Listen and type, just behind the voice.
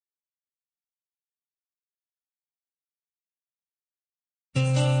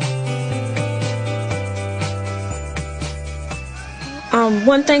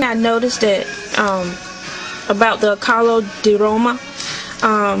One thing I noticed that about the Carlo Di Roma,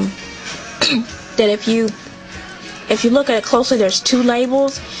 that if you look at it closely, there's two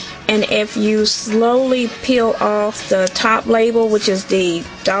labels, and if you slowly peel off the top label, which is the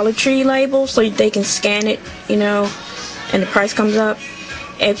Dollar Tree label, so they can scan it, and the price comes up.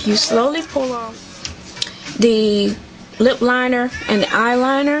 If you slowly pull off the lip liner and the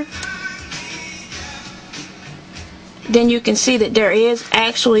eyeliner, then you can see that there is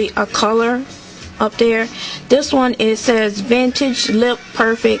actually a color up there. This one, it says Vintage Lip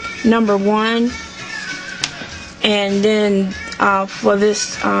Perfect #1, and then for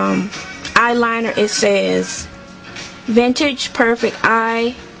this eyeliner, it says Vintage Perfect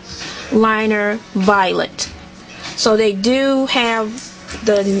Eyeliner Violet. So they do have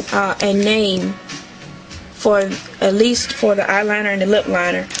a name for, at least for the eyeliner and the lip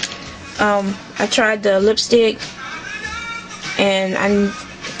liner. I tried the lipstick, and I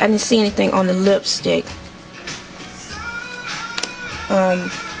didn't see anything on the lipstick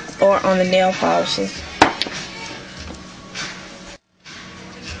or on the nail polishes.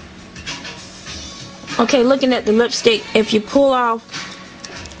 Okay, looking at the lipstick, if you pull off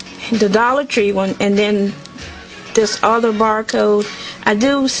the Dollar Tree one and then this other barcode, I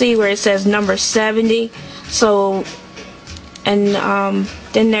do see where it says number 70. So, and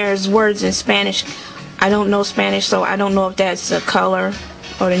then there's words in Spanish. I don't know Spanish, so I don't know if that's a color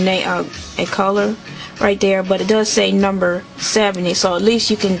or the name a color right there, but it does say number 70, so at least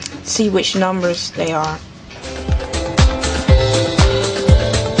you can see which numbers they are.